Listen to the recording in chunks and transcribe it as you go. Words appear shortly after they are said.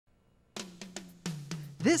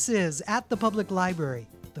This is At the Public Library,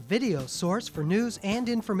 the video source for news and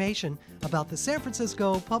information about the San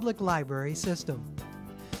Francisco Public Library system.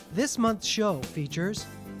 This month's show features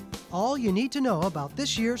all you need to know about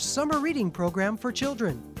this year's summer reading program for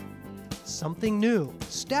children, something new,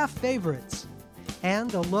 staff favorites,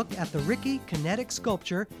 and a look at the Rickey kinetic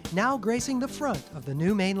sculpture now gracing the front of the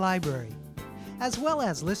new main library, as well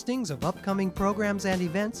as listings of upcoming programs and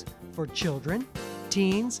events for children,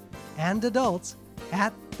 teens, and adults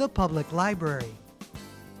at the public library.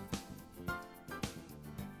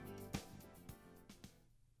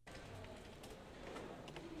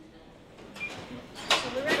 So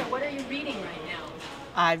Loretta, what are you reading right now?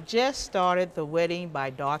 I've just started The Wedding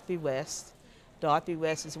by Dorothy West. Dorothy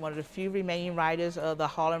West is one of the few remaining writers of the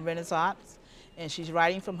Harlem Renaissance, and she's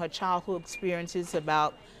writing from her childhood experiences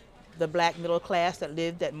about the black middle class that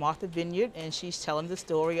lived at Martha Vineyard, and she's telling the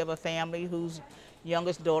story of a family whose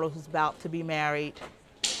youngest daughter who's about to be married.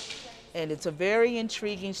 And it's a very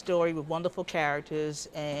intriguing story with wonderful characters,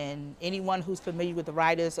 and anyone who's familiar with the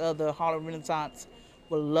writers of the Harlem Renaissance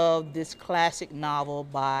will love this classic novel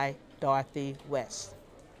by Dorothy West.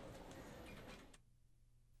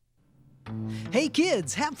 Hey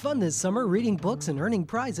kids, have fun this summer reading books and earning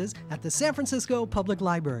prizes at the San Francisco Public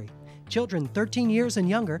Library. Children 13 years and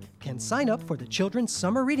younger can sign up for the Children's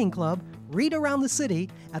Summer Reading Club, Read Around the City,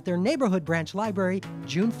 at their neighborhood branch library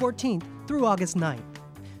June 14th through August 9th.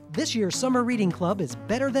 This year's Summer Reading Club is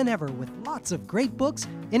better than ever with lots of great books,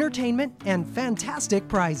 entertainment, and fantastic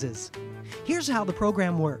prizes. Here's how the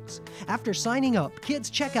program works. After signing up, kids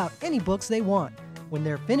check out any books they want. When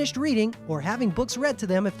they're finished reading or having books read to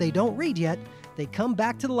them if they don't read yet, they come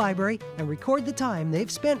back to the library and record the time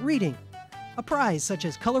they've spent reading. A prize such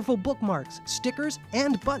as colorful bookmarks, stickers,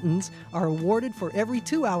 and buttons are awarded for every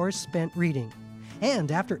 2 hours spent reading.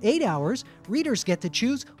 And after 8 hours, readers get to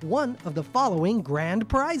choose one of the following grand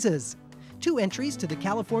prizes: 2 entries to the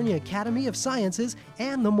California Academy of Sciences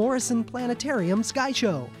and the Morrison Planetarium Sky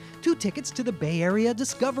Show, 2 tickets to the Bay Area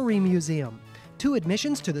Discovery Museum, 2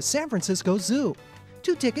 admissions to the San Francisco Zoo,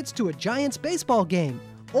 2 tickets to a Giants baseball game,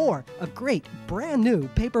 or a great brand new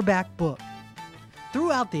paperback book.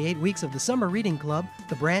 Throughout the 8 weeks of the Summer Reading Club,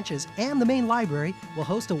 the branches and the main library will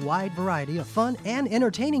host a wide variety of fun and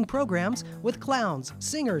entertaining programs with clowns,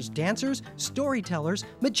 singers, dancers, storytellers,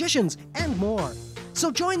 magicians, and more. So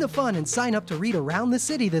join the fun and sign up to read around the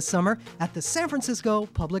city this summer at the San Francisco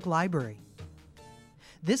Public Library.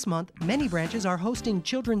 This month, many branches are hosting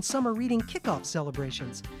Children's Summer Reading Kickoff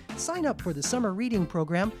celebrations. Sign up for the Summer Reading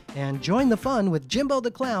program and join the fun with Jimbo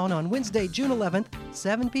the Clown on Wednesday, June 11th,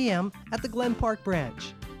 7 p.m. at the Glen Park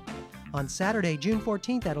branch. On Saturday, June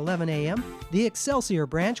 14th at 11 a.m., the Excelsior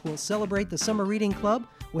branch will celebrate the Summer Reading Club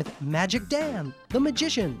with Magic Dan, the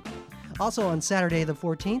Magician. Also on Saturday the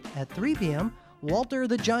 14th at 3 p.m., Walter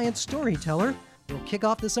the Giant Storyteller will kick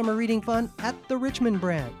off the Summer Reading Fun at the Richmond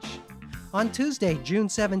branch. On Tuesday, June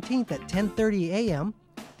 17th at 10:30 a.m.,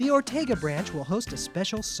 the Ortega branch will host a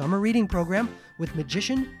special summer reading program with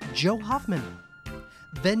magician Joe Hoffman.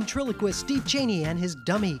 Ventriloquist Steve Chaney and his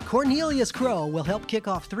dummy Cornelius Crow will help kick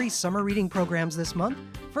off 3 summer reading programs this month.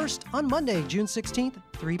 First, on Monday, June 16th,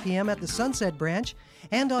 3 p.m. at the Sunset branch,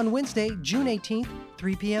 and on Wednesday, June 18th,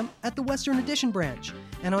 3 p.m. at the Western Addition branch.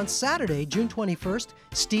 And on Saturday, June 21st,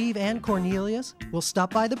 Steve and Cornelius will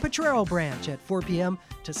stop by the Potrero branch at 4 p.m.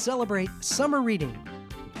 to celebrate summer reading.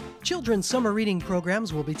 Children's summer reading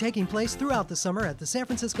programs will be taking place throughout the summer at the San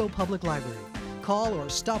Francisco Public Library. Call or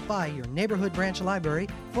stop by your neighborhood branch library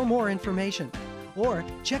for more information. Or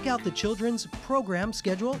check out the children's program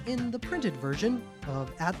schedule in the printed version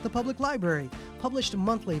of At the Public Library, published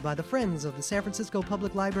monthly by the Friends of the San Francisco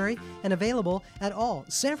Public Library and available at all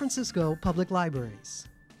San Francisco public libraries.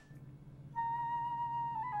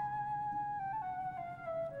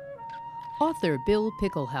 Author Bill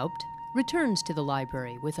Picklehaupt returns to the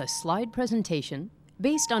library with a slide presentation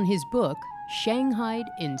based on his book, Shanghaied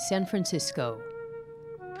in San Francisco.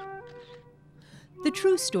 The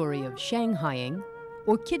true story of Shanghaiing,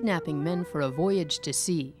 or kidnapping men for a voyage to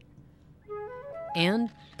sea,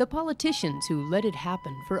 and the politicians who let it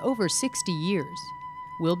happen for over 60 years,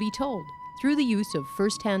 will be told through the use of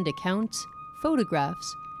first-hand accounts,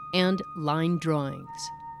 photographs, and line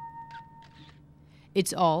drawings.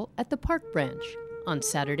 It's all at the Park Branch on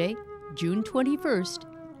Saturday, June 21st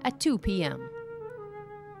at 2 p.m.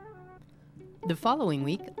 The following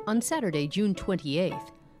week, on Saturday, June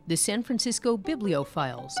 28th, the San Francisco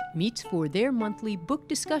Bibliophiles meets for their monthly book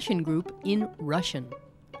discussion group in Russian.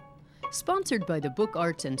 Sponsored by the Book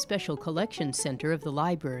Arts and Special Collections Center of the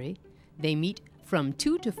library, they meet from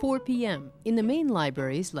 2 to 4 p.m. in the main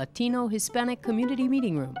library's Latino-Hispanic Community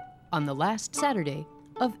Meeting Room on the last Saturday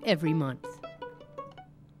of every month.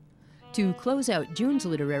 To close out June's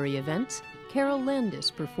literary events, Carole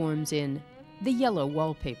performs in The Yellow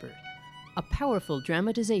Wallpaper, a powerful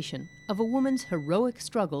dramatization of a woman's heroic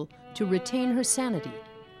struggle to retain her sanity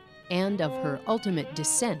and of her ultimate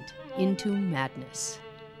descent into madness.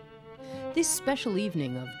 This special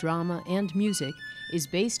evening of drama and music is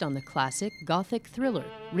based on the classic Gothic thriller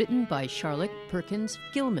written by Charlotte Perkins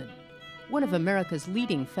Gilman, one of America's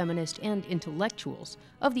leading feminist and intellectuals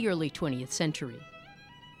of the early 20th century.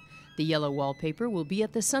 The Yellow Wallpaper will be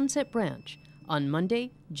at the Sunset Branch on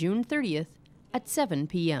Monday, June 30th at 7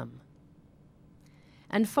 p.m.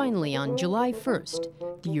 And finally, on July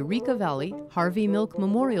 1st, the Eureka Valley Harvey Milk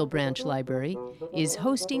Memorial Branch Library is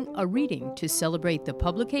hosting a reading to celebrate the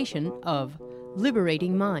publication of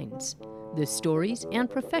Liberating Minds, the stories and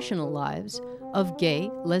professional lives of gay,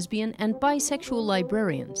 lesbian, and bisexual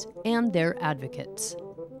librarians and their advocates.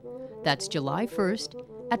 That's July 1st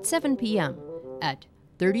at 7 p.m. at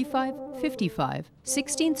 3555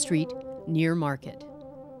 16th Street, near Market.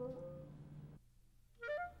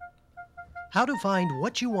 How to Find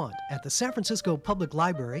What You Want at the San Francisco Public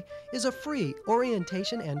Library is a free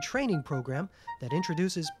orientation and training program that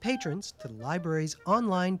introduces patrons to the library's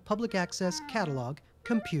online public access catalog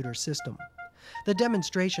computer system. The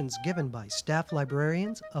demonstrations given by staff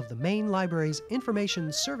librarians of the main library's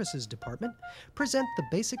Information Services Department present the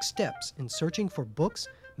basic steps in searching for books,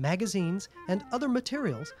 magazines, and other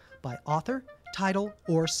materials by author, title,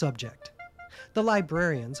 or subject. The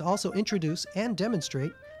librarians also introduce and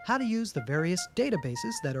demonstrate how to use the various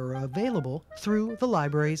databases that are available through the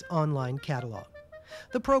library's online catalog.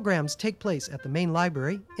 The programs take place at the main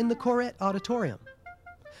library in the Cabaret Auditorium.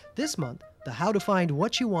 This month, the How to Find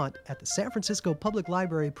What You Want at the San Francisco Public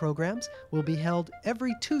Library programs will be held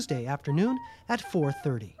every Tuesday afternoon at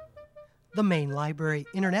 4:30. The Main Library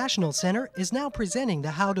International Center is now presenting the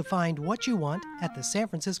How to Find What You Want at the San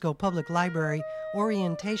Francisco Public Library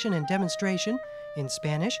orientation and demonstration in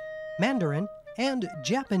Spanish, Mandarin, and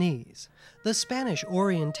Japanese. The Spanish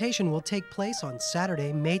orientation will take place on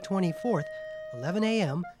Saturday, May 24th, 11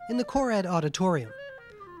 a.m. in the Cabaret Auditorium.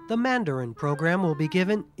 The Mandarin program will be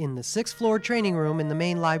given in the 6th floor training room in the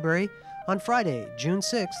main library on Friday, June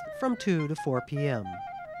 6th from 2 to 4 p.m.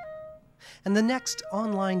 And the next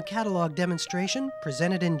online catalog demonstration,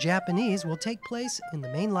 presented in Japanese, will take place in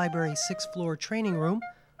the main library 6th floor training room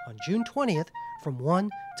on June 20th from 1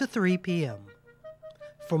 to 3 p.m.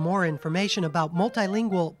 For more information about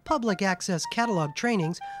multilingual public access catalog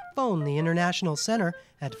trainings, phone the International Center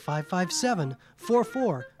at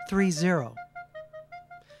 557-4430.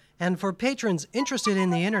 And for patrons interested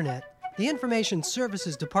in the Internet, the Information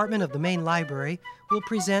Services Department of the main library will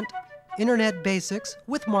present Internet Basics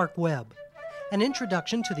with Marc Webb, an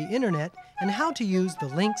introduction to the Internet and how to use the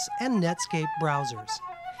Lynx and Netscape browsers.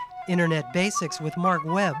 Internet Basics with Marc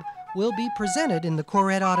Webb will be presented in the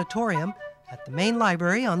Cabaret Auditorium at the main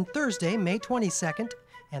library on Thursday, May 22nd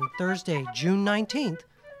and Thursday, June 19th,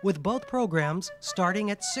 with both programs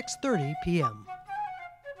starting at 6:30 p.m.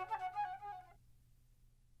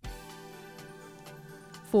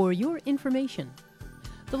 For your information,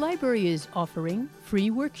 the library is offering free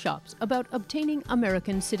workshops about obtaining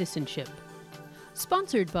American citizenship.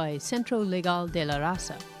 Sponsored by Centro Legal de la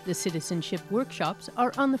Raza, the citizenship workshops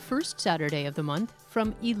are on the first Saturday of the month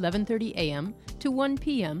from 11:30 a.m. to 1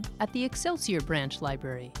 p.m. at the Excelsior Branch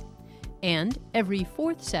Library, and every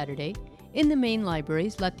fourth Saturday in the main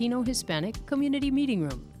library's Latino-Hispanic Community Meeting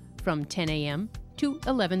Room from 10 a.m. to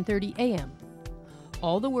 11:30 a.m.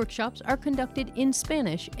 All the workshops are conducted in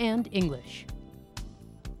Spanish and English.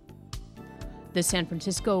 The San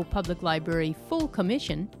Francisco Public Library Full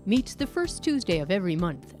Commission meets the first Tuesday of every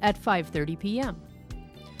month at 5:30 p.m.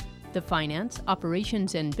 The Finance,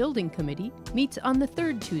 Operations, and Building Committee meets on the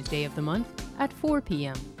third Tuesday of the month at 4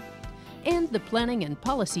 p.m. And the Planning and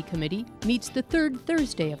Policy Committee meets the third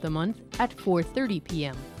Thursday of the month at 4:30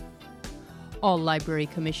 p.m. All Library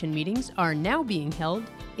Commission meetings are now being held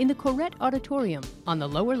in the Cabaret Auditorium on the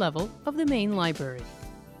lower level of the main library.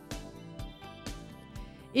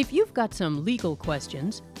 If you've got some legal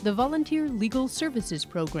questions, the Volunteer Legal Services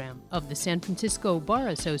Program of the San Francisco Bar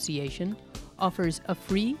Association offers a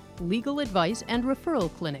free legal advice and referral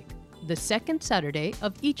clinic the second Saturday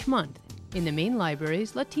of each month in the main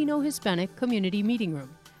library's Latino-Hispanic Community Meeting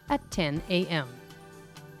Room at 10 a.m.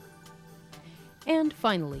 And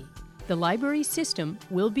finally, the library system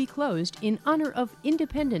will be closed in honor of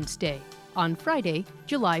Independence Day on Friday,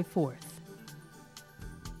 July 4th.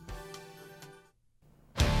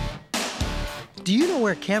 Do you know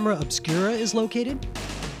where Camera Obscura is located?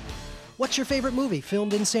 What's your favorite movie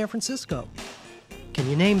filmed in San Francisco? Can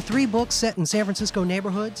you name 3 books set in San Francisco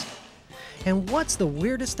neighborhoods? And what's the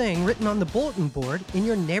weirdest thing written on the bulletin board in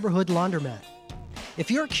your neighborhood laundromat? If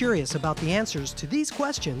you're curious about the answers to these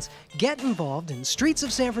questions, get involved in Streets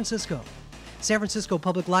of San Francisco, San Francisco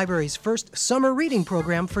Public Library's first summer reading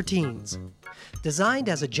program for teens. Designed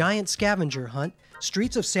as a giant scavenger hunt,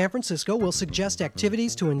 Streets of San Francisco will suggest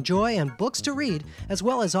activities to enjoy and books to read, as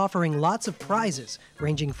well as offering lots of prizes,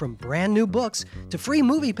 ranging from brand new books to free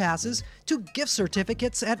movie passes to gift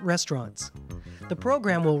certificates at restaurants. The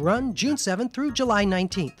program will run June 7th through July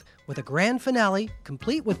 19th, with a grand finale,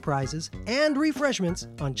 complete with prizes and refreshments,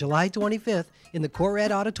 on July 25th in the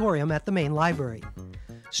Cabaret Auditorium at the main library.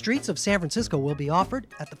 Streets of San Francisco will be offered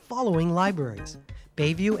at the following libraries: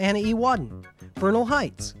 Bayview Anna E. Wadden, Bernal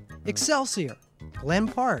Heights, Excelsior, Glen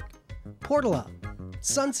Park, Portola,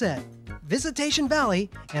 Sunset, Visitation Valley,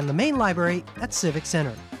 and the main library at Civic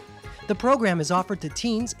Center. The program is offered to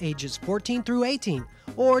teens ages 14 through 18,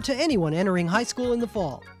 or to anyone entering high school in the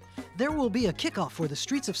fall. There will be a kickoff for the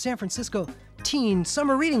Streets of San Francisco Teen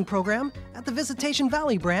Summer Reading Program at the Visitation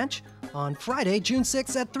Valley branch on Friday, June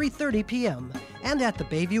 6th at 3:30 p.m. and at the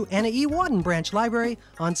Bayview Anna E. Wadden Branch Library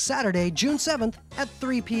on Saturday, June 7th at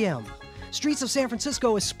 3 p.m. Streets of San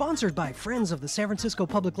Francisco is sponsored by Friends of the San Francisco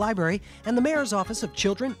Public Library and the Mayor's Office of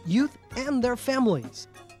Children, Youth, and their Families.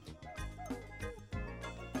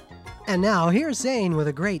 And now, here's Zane with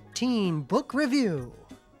a great teen book review.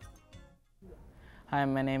 Hi,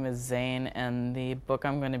 my name is Zane, and the book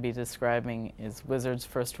I'm going to be describing is Wizard's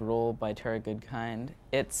First Rule by Tara Goodkind.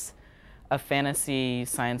 It's a fantasy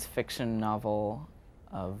science fiction novel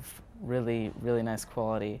of really, really nice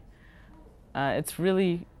quality. It's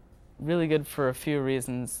really good for a few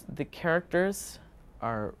reasons. The characters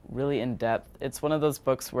are really in-depth. It's one of those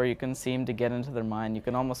books where you can seem to get into their mind. You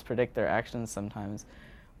can almost predict their actions sometimes,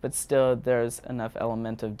 but still there's enough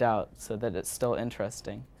element of doubt so that it's still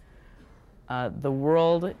interesting. The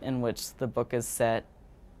world in which the book is set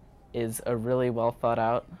is a really well thought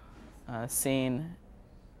out scene.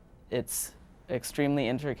 It's extremely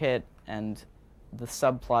intricate, and the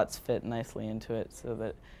subplots fit nicely into it so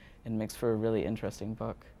that it makes for a really interesting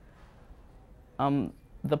book.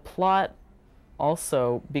 The plot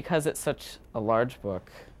also, because it's such a large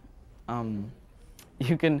book,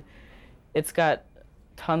 it's got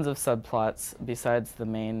tons of subplots besides the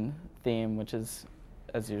main theme, which is,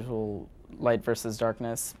 as usual, light versus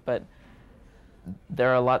darkness, but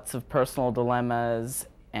there are lots of personal dilemmas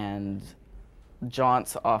and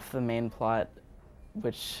jaunts off the main plot,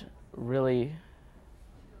 which really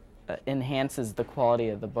enhances the quality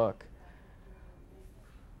of the book.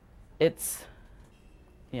 It's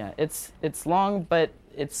long, but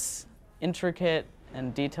it's intricate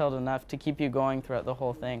and detailed enough to keep you going throughout the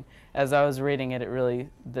whole thing. As I was reading it,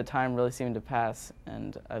 the time really seemed to pass,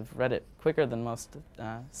 and I've read it quicker than most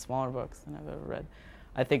smaller books than I've ever read.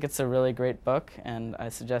 I think it's a really great book, and I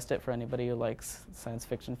suggest it for anybody who likes science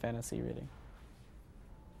fiction fantasy reading.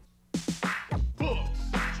 Books,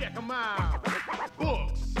 check 'em out.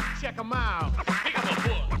 Books, check 'em out. Pick up a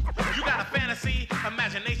book. You got a fantasy,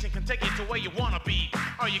 imagination can take you to where you wanna be.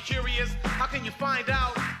 Are you curious? How can you find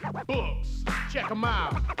out? Books, check 'em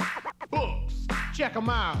out. Books, check 'em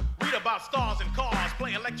out. Read about stars and cars,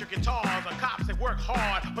 play electric guitars, or cops that work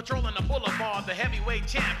hard, patrolling the boulevard, the heavyweight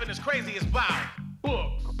champ and his craziest bout.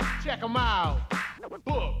 Books, check 'em out.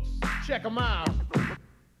 Books, check 'em out.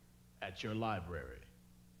 At your library.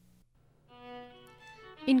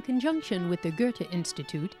 In conjunction with the Goethe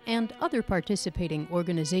Institute and other participating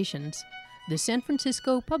organizations, the San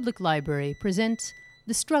Francisco Public Library presents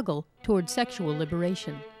The Struggle Toward Sexual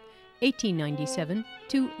Liberation, 1897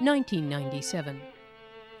 to 1997.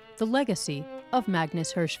 The Legacy of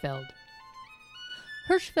Magnus Hirschfeld.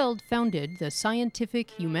 Hirschfeld founded the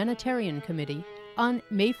Scientific Humanitarian Committee on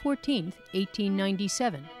May 14,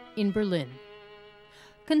 1897, in Berlin.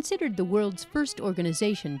 Considered the world's first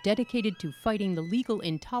organization dedicated to fighting the legal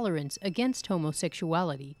intolerance against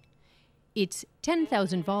homosexuality, its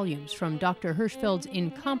 10,000 volumes from Dr. Hirschfeld's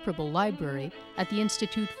incomparable library at the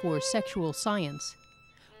Institute for Sexual Science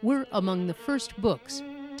were among the first books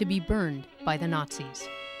to be burned by the Nazis.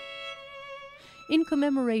 In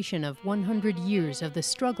commemoration of 100 years of the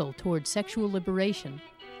struggle toward sexual liberation,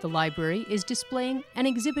 the library is displaying an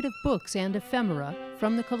exhibit of books and ephemera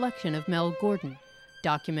from the collection of Mel Gordon,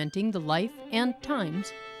 documenting the life and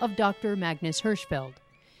times of Dr. Magnus Hirschfeld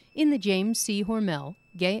in the James C. Hormel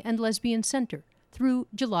Gay and Lesbian Center through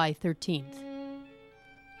July 13th.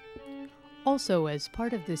 Also, as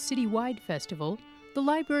part of the citywide festival, the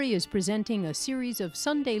library is presenting a series of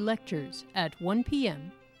Sunday lectures at 1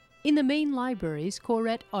 p.m. in the main library's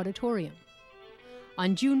Cabaret Auditorium.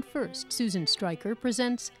 On June 1st, Susan Stryker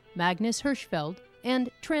presents Magnus Hirschfeld and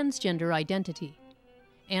Transgender Identity.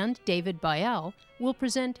 And David Bayal will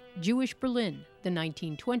present Jewish Berlin, the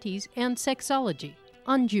 1920s, and Sexology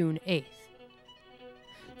on June 8th.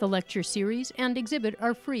 The lecture series and exhibit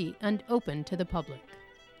are free and open to the public.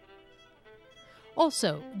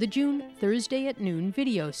 Also, the June Thursday at Noon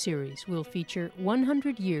video series will feature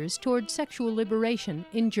 100 Years Toward Sexual Liberation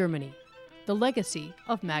in Germany, the legacy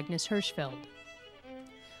of Magnus Hirschfeld.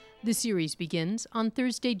 The series begins on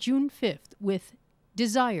Thursday, June 5th with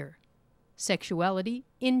Desire, Sexuality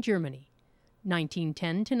in Germany, 1910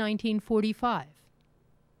 to 1945.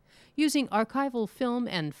 Using archival film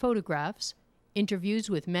and photographs, interviews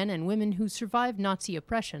with men and women who survived Nazi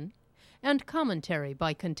oppression, and commentary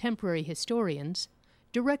by contemporary historians,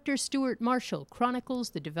 director Stuart Marshall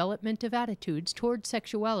chronicles the development of attitudes toward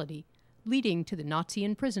sexuality, leading to the Nazi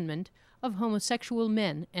imprisonment of homosexual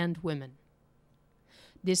men and women.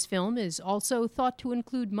 This film is also thought to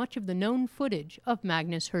include much of the known footage of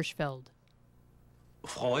Magnus Hirschfeld.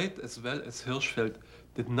 Freud, as well as Hirschfeld,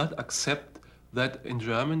 did not accept that in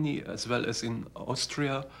Germany, as well as in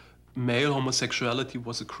Austria, male homosexuality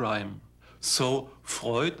was a crime. So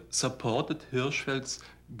Freud supported Hirschfeld's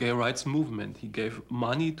gay rights movement. He gave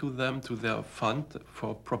money to them, to their fund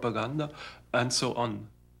for propaganda, and so on.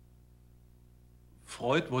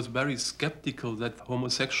 Freud was very skeptical that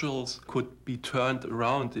homosexuals could be turned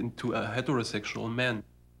around into a heterosexual man.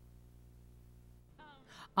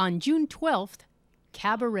 On June 12th,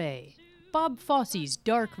 Cabaret, Bob Fosse's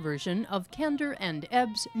dark version of Kander and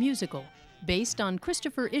Ebb's musical, based on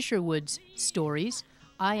Christopher Isherwood's stories,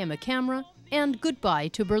 I Am a Camera, and Goodbye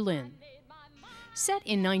to Berlin. Set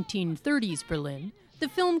in 1930s Berlin, the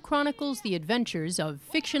film chronicles the adventures of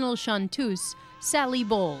fictional chanteuse Sally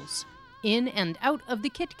Bowles, in and out of the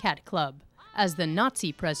Kit Kat Club, as the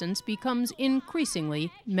Nazi presence becomes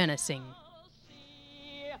increasingly menacing.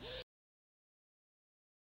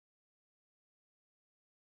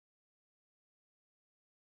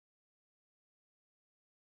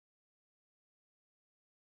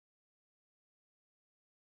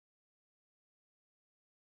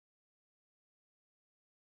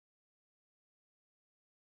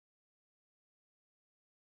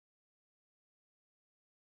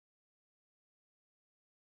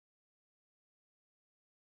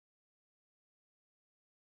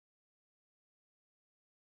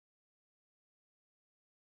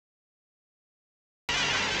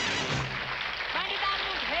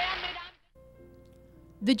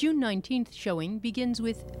 The June 19th showing begins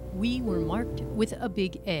with We Were Marked with a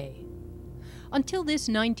Big A. Until this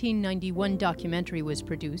 1991 documentary was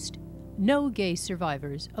produced, no gay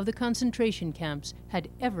survivors of the concentration camps had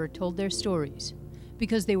ever told their stories,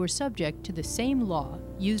 because they were subject to the same law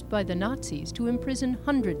used by the Nazis to imprison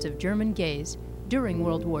hundreds of German gays during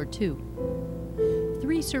World War II.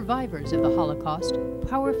 3 survivors of the Holocaust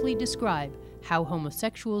powerfully describe how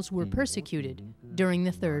homosexuals were persecuted during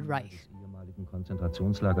the Third Reich.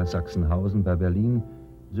 Konzentrationslager Sachsenhausen bei Berlin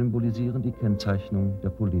symbolisieren die Kennzeichnung der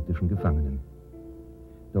politischen Gefangenen.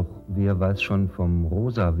 Doch wer weiß schon vom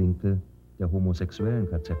rosa Winkel der homosexuellen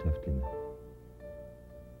KZ-Häftlinge?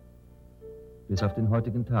 Bis auf den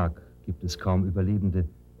heutigen Tag gibt es kaum Überlebende,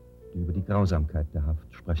 die über die Grausamkeit der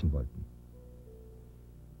Haft sprechen wollten.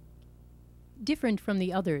 Different from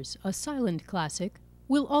the others, a silent classic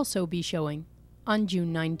will also be showing on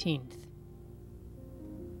June 19th.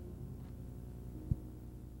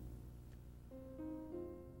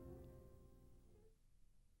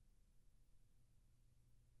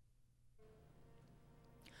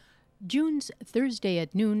 June's Thursday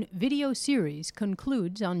at Noon video series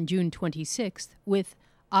concludes on June 26th with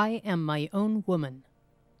I Am My Own Woman.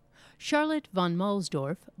 Charlotte von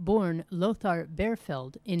Malsdorf, born Lothar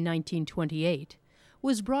Beerfeld in 1928,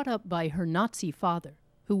 was brought up by her Nazi father,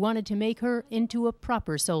 who wanted to make her into a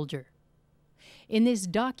proper soldier. In this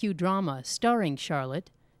docudrama starring Charlotte,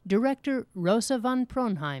 director Rosa von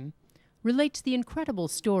Pronheim relates the incredible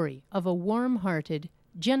story of a warm-hearted,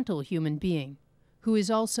 gentle human being who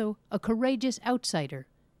is also a courageous outsider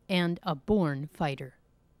and a born fighter.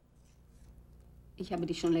 Ich habe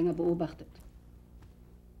dich schon länger beobachtet.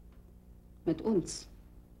 Mit uns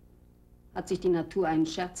hat sich die Natur einen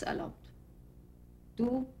Scherz erlaubt.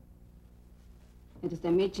 Du hättest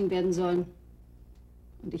ein Mädchen werden sollen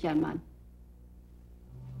und ich ein Mann.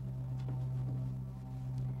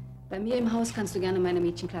 Bei mir im Haus kannst du gerne meine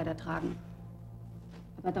Mädchenkleider tragen.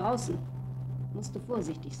 Aber draußen musst du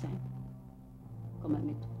vorsichtig sein. Komm mal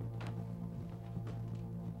mit.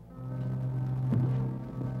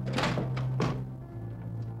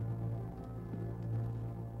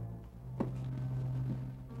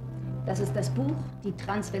 Das ist das Buch Die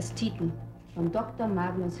Transvestiten von Dr.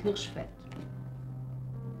 Magnus Hirschfeld.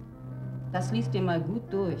 Das liest ihr mal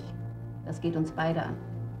gut durch. Das geht uns beide an.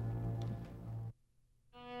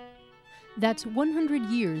 That's 100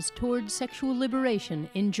 years towards sexual liberation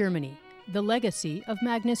in Germany, the legacy of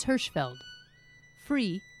Magnus Hirschfeld.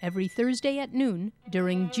 Free every Thursday at noon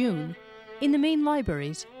during June in the main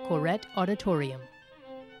library's Cabaret Auditorium.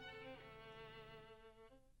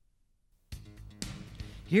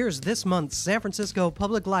 Here's this month's San Francisco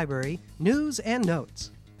Public Library news and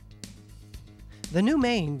notes. The new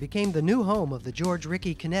Main became the new home of the George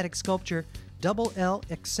Rickey kinetic sculpture Double L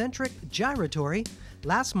Eccentric Gyratory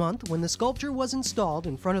last month when the sculpture was installed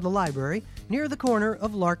in front of the library near the corner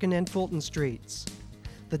of Larkin and Fulton Streets.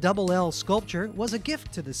 The Double L sculpture was a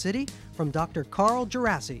gift to the city from Dr. Carole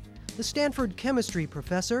Djerassi, the Stanford chemistry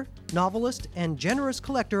professor, novelist, and generous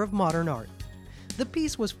collector of modern art. The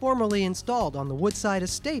piece was formerly installed on the Woodside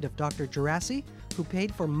estate of Dr. Djerassi, who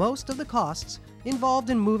paid for most of the costs involved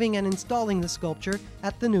in moving and installing the sculpture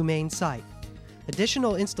at the new Main site.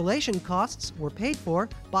 Additional installation costs were paid for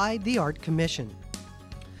by the Art Commission.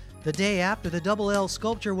 The day after the Double L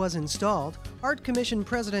sculpture was installed, Art Commission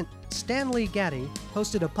President Stanley Gaddy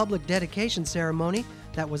hosted a public dedication ceremony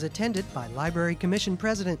that was attended by Library Commission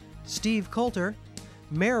President Steve Coulter,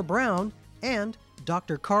 Mayor Brown, and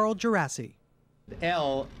Dr. Carole Djerassi.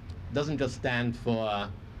 L doesn't just stand for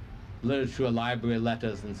literature, library,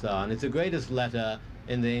 letters, and so on. It's the greatest letter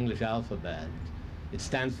in the English alphabet. It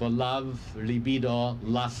stands for love, libido,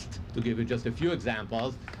 lust, to give you just a few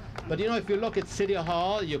examples. But you know, if you look at City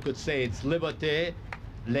Hall, you could say it's liberty,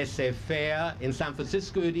 laissez-faire. In San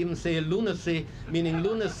Francisco, you'd even say lunacy, meaning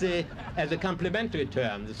lunacy as a complimentary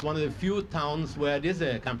term. It's one of the few towns where it is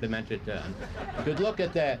a complimentary term. You could look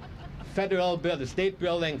at the federal building, the state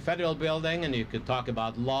building, federal building, and you could talk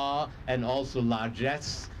about law and also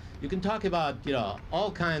largesse. You can talk about, you know,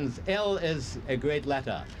 all kinds. L is a great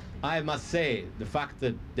letter. I must say, the fact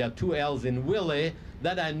that there are two L's in Willie,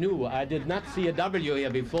 that I knew. I did not see a W here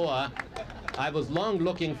before. I was long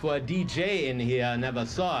looking for a DJ in here, I never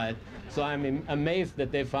saw it. So I'm amazed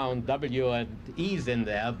that they found W and E's in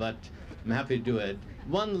there, but I'm happy to do it.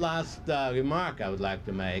 One last remark I would like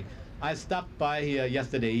to make. I stopped by here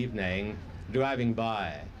yesterday evening, driving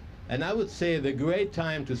by, and I would say the great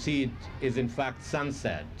time to see it is in fact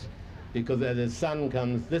sunset, because as the sun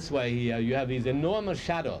comes this way here, you have these enormous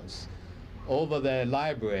shadows over the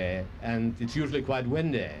library, and it's usually quite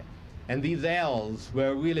windy. And these L's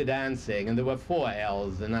were really dancing, and there were 4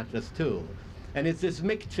 L's and not just 2. And it's this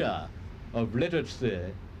mixture of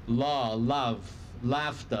literature, law, love,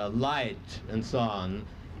 laughter, light, and so on,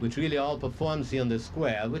 which really all performs here on the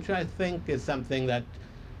square, which I think is something that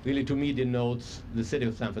really to me denotes the city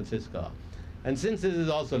of San Francisco. And since this is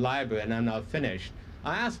also a library and I'm now finished,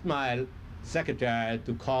 I asked my secretary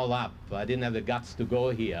to call up. I didn't have the guts to go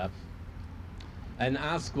here, and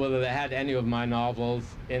ask whether they had any of my novels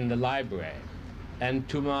in the library. And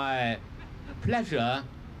to my pleasure,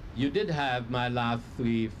 you did have my last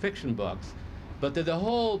 3 fiction books, but there's a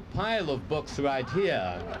whole pile of books right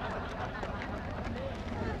here,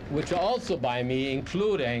 which are also by me,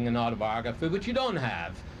 including an autobiography, which you don't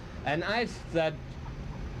have. And I said,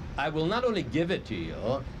 I will not only give it to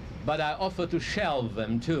you, but I offer to shelve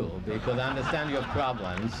them too, because I understand your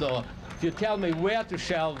problems. So if you tell me where to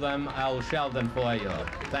shelve them, I'll shelve them for you.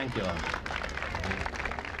 Thank you.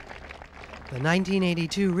 The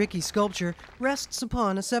 1982 Rickey sculpture rests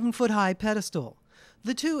upon a 7-foot-high pedestal.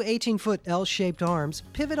 The 2 18-foot L-shaped arms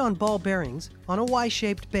pivot on ball bearings on a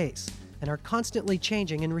Y-shaped base and are constantly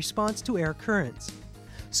changing in response to air currents.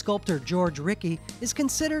 Sculptor George Rickey is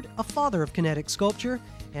considered a father of kinetic sculpture,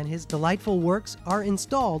 and his delightful works are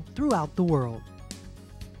installed throughout the world.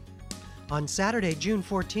 On Saturday, June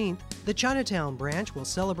 14th, the Chinatown branch will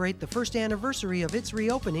celebrate the first anniversary of its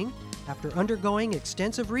reopening after undergoing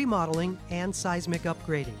extensive remodeling and seismic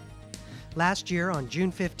upgrading. Last year, on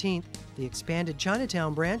June 15th, the expanded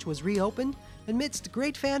Chinatown branch was reopened amidst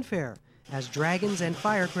great fanfare as dragons and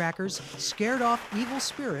firecrackers scared off evil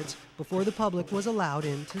spirits before the public was allowed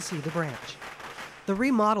in to see the branch. The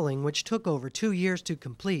remodeling, which took over 2 years to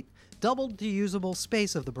complete, doubled the usable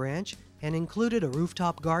space of the branch and included a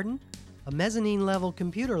rooftop garden, a mezzanine-level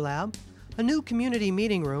computer lab, a new community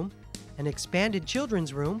meeting room, an expanded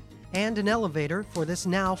children's room, and an elevator for this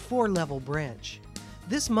now 4-level branch.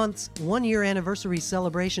 This month's 1-year anniversary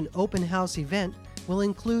celebration open house event will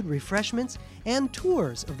include refreshments and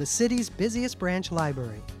tours of the city's busiest branch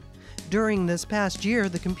library. During this past year,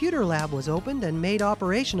 the computer lab was opened and made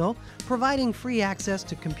operational, providing free access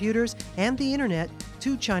to computers and the internet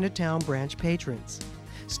to Chinatown branch patrons.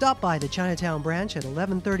 Stop by the Chinatown branch at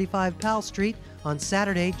 1135 Powell Street on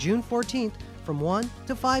Saturday, June 14th from 1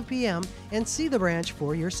 to 5 p.m. and see the branch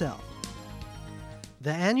for yourself.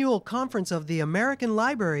 The annual conference of the American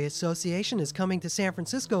Library Association is coming to San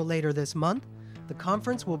Francisco later this month. The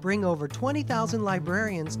conference will bring over 20,000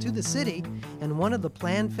 librarians to the city, and one of the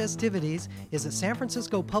planned festivities is a San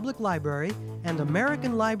Francisco Public Library and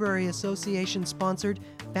American Library Association-sponsored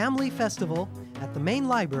Family Festival at the main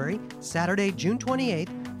library Saturday, June 28th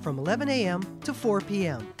from 11 a.m. to 4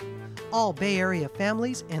 p.m. All Bay Area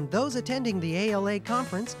families and those attending the ALA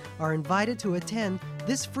conference are invited to attend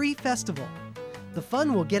this free festival. The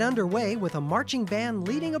fun will get underway with a marching band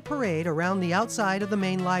leading a parade around the outside of the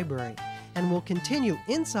main library, and will continue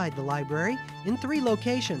inside the library in 3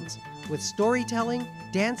 locations, with storytelling,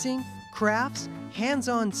 dancing, crafts,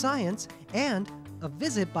 hands-on science, and a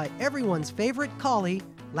visit by everyone's favorite collie,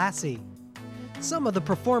 Lassie. Some of the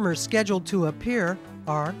performers scheduled to appear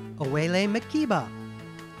are Owele Makiba,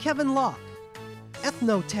 Kevin Locke,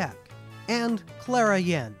 Ethnotech, and Clara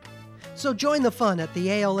Yen. So join the fun at the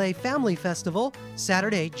ALA Family Festival,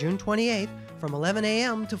 Saturday, June 28th, from 11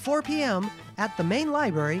 a.m. to 4 p.m. at the main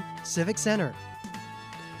library, Civic Center.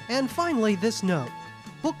 And finally, this note.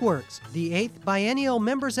 Bookworks, the 8th biennial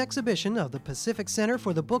members exhibition of the Pacific Center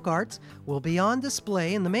for the Book Arts, will be on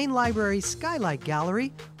display in the main library's Skylight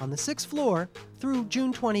Gallery on the 6th floor through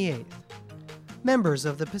June 28th. Members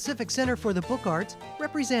of the Pacific Center for the Book Arts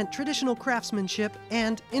represent traditional craftsmanship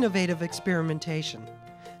and innovative experimentation.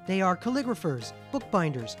 They are calligraphers,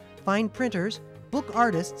 bookbinders, fine printers, book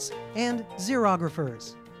artists, and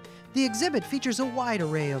xerographers. The exhibit features a wide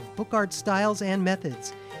array of book art styles and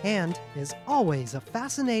methods, and is always a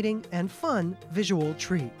fascinating and fun visual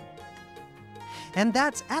treat. And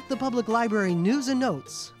that's at the Public Library News and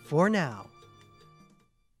Notes for now.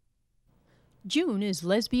 June is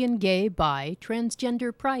Lesbian, Gay, Bi,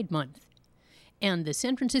 Transgender Pride Month, and the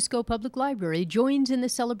San Francisco Public Library joins in the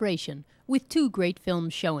celebration with 2 great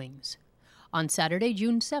film showings. On Saturday,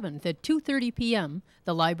 June 7th at 2:30 p.m.,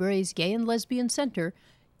 the library's Gay and Lesbian Center,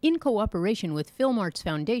 in cooperation with Film Arts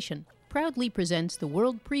Foundation, proudly presents the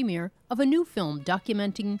world premiere of a new film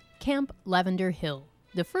documenting Camp Lavender Hill,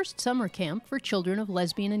 the first summer camp for children of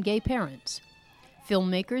lesbian and gay parents.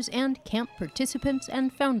 Filmmakers and camp participants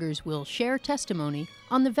and founders will share testimony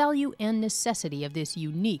on the value and necessity of this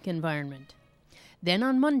unique environment. Then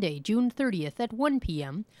on Monday, June 30th at 1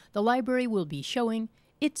 p.m., the library will be showing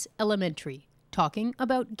It's Elementary, talking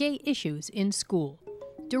about gay issues in school,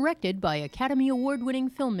 directed by Academy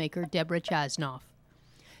Award-winning filmmaker Deborah Chasnoff.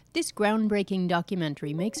 This groundbreaking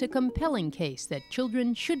documentary makes a compelling case that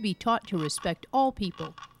children should be taught to respect all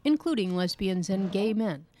people, including lesbians and gay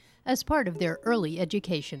men, as part of their early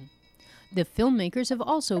education. The filmmakers have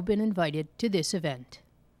also been invited to this event.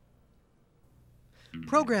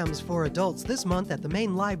 Programs for adults this month at the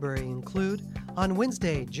main library include, on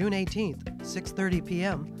Wednesday, June 18th, 6:30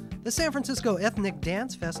 p.m., the San Francisco Ethnic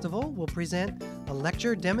Dance Festival will present a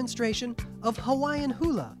lecture demonstration of Hawaiian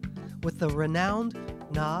hula with the renowned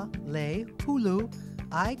Na Le Hulu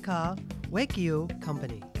Aika Wakiu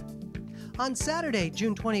Company. On Saturday,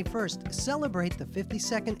 June 21st, celebrate the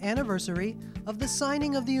 52nd anniversary of the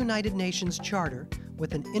signing of the United Nations Charter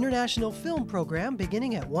with an international film program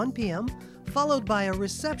beginning at 1 p.m., followed by a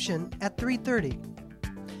reception at 3:30.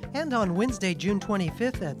 And on Wednesday, June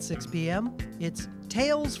 25th at 6 p.m., it's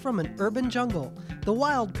Tales from an Urban Jungle, The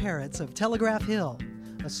Wild Parrots of Telegraph Hill,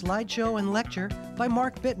 a slideshow and lecture by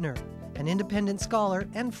Marc Bittner, an independent scholar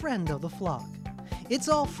and friend of the flock. It's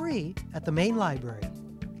all free at the main library.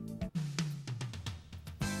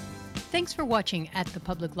 Thanks for watching At the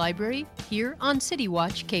Public Library here on City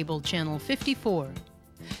Watch Cable Channel 54.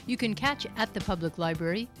 You can catch At the Public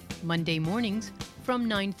Library Monday mornings from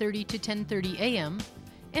 9:30 to 10:30 a.m.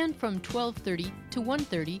 and from 12:30 to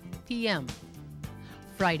 1:30 p.m.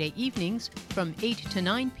 Friday evenings from 8 to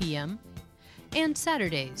 9 p.m. and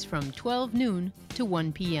Saturdays from 12 noon to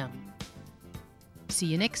 1 p.m. See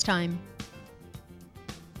you next time.